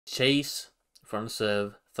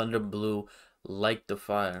ChaseFrmDaSev, Thunder Blue, Like the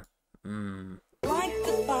Fire.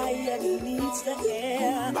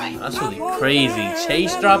 That's really crazy.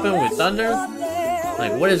 Chase dropping with Thunder?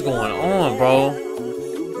 Like, what is going on, bro?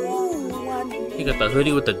 He got the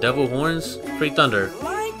hoodie with the devil horns. Free Thunder.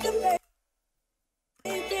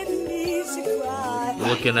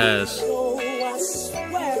 Looking ass.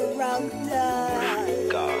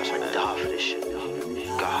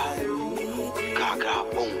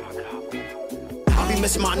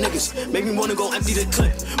 Missing my niggas, make me wanna go empty the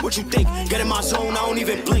clip. What you think? Get in my zone, I don't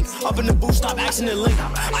even blink. Up in the booth, stop asking the link.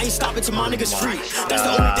 I ain't stopping till my niggas free. That's the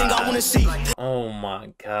only thing I wanna see. Oh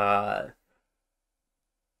my god.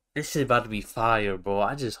 This shit about to be fire, bro.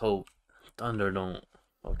 I just hope Thunder don't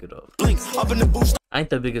fuck it up. Blink up in the booth. I ain't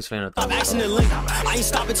the biggest fan of Thunder. I ain't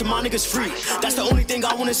stopping till my niggas free. That's the only thing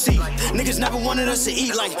I wanna see. Niggas never wanted us to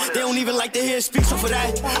eat, like they don't even like to hear speak. So for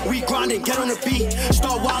that, we grinding, get on the beat,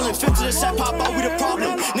 start wildin', fit to the set, pop out, we the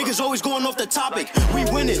problem. Niggas always going off the topic. We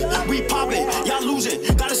winning, we poppin', y'all losing,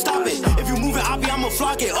 gotta stop it. If you moving, I'ma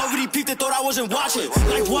flock it. Already peeped and thought I wasn't watching.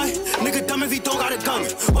 Like what? Nigga dumb if he don't got a gun.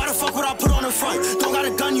 Why the fuck would I put on the front? Don't got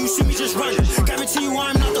a gun, you see me just run. Guarantee you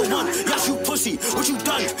I'm not the one. Yes, you pussy, what you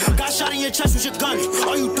done? Got shot in your chest with your gun.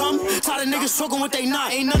 Are you dumb? Tired of niggas talking what they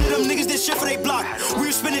not. Ain't none of them niggas this shit for they block. We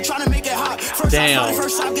were spinning trying to make it hot. First Damn.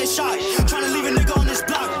 First shot get shot. Trying to leave a nigga on this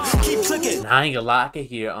block. Keep clicking. I ain't gonna lie, I can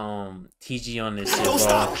hear TG on this shit, Don't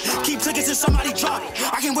bro. stop. Keep clicking till somebody drop.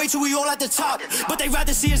 I can wait till we all at the top. But they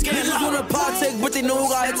rather see us getting locked. On the partake, but they know who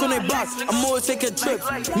got hits on their blocks. I'm always taking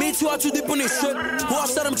trips. Me too, I too deep on this shit. Who I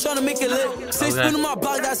said I'm trying to make it lit. Say spin on my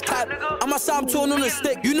block, that's cap. I'm outside, I'm torn on the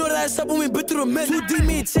stick. You know that's up when we been through the mid. 2D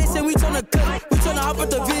me chasing, we trying to cut. We trying to hop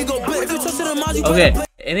at the V and go big. If you touch it in mind, you okay,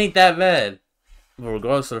 it ain't that bad. But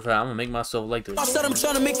regardless of the fact, I'm gonna make myself like this. I said I'm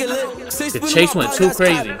trying to make it lit. The chase went too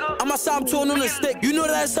crazy. I'm outside, I'm torn on the stick. You know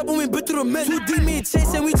that's up when we been through the mid. 2D me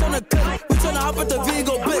chasing, we trying to cut. We trying to hop at the V and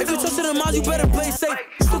go big. If you touch it in mind, you better play safe.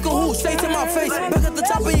 Spook a who, say to my face. Back at the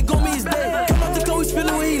top and he gon' me his day. Come out the car, we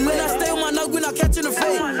spilling where he lay. I stay on my nug, we not catching the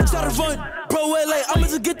fade. Try to run, bro, wait late. I'ma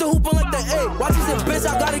just get the hoop on like the A. Watch this bitch,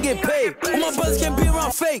 I gotta get paid. All my brothers can't be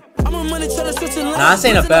around fake. I'm a money trying to switch in line. Nah, this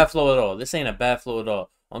ain't a bad flow at all. This ain't a bad flow at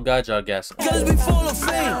all. On God, y'all guessing. Cause we full of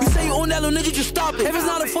fame. You say you own that little nigga, just stop it. If it's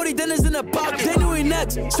not a 40, then it's in the pocket. They knew he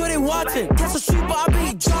next, so they watching. Catch a street, but I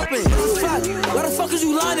be dropping. It's a fact. Why the fuck is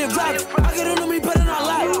you lying and rap? I get on me better than I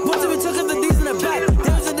lie. Once we took up the D's in the back.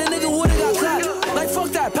 There was a nigga who would've got clapped. Like fuck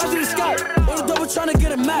that, pass me the sky. On the double trying to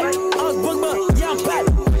get a Mac. I was booked, but yeah, I'm back.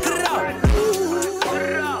 Get it out.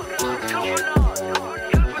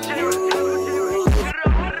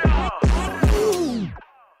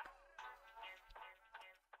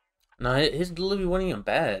 Nah, his delivery wasn't even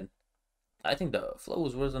bad. I think the flow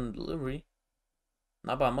was worse than the delivery.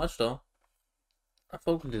 Not by much, though. I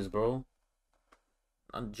fuck with this, bro.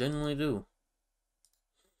 I genuinely do.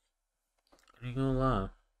 I ain't gonna lie.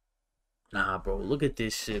 Nah, bro. Look at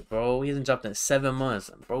this shit, bro. He hasn't dropped in 7 months.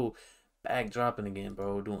 Bro, back dropping again,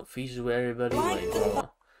 bro. Doing features with everybody. Like, bro.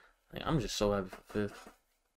 Like, I'm just so happy for Fifth.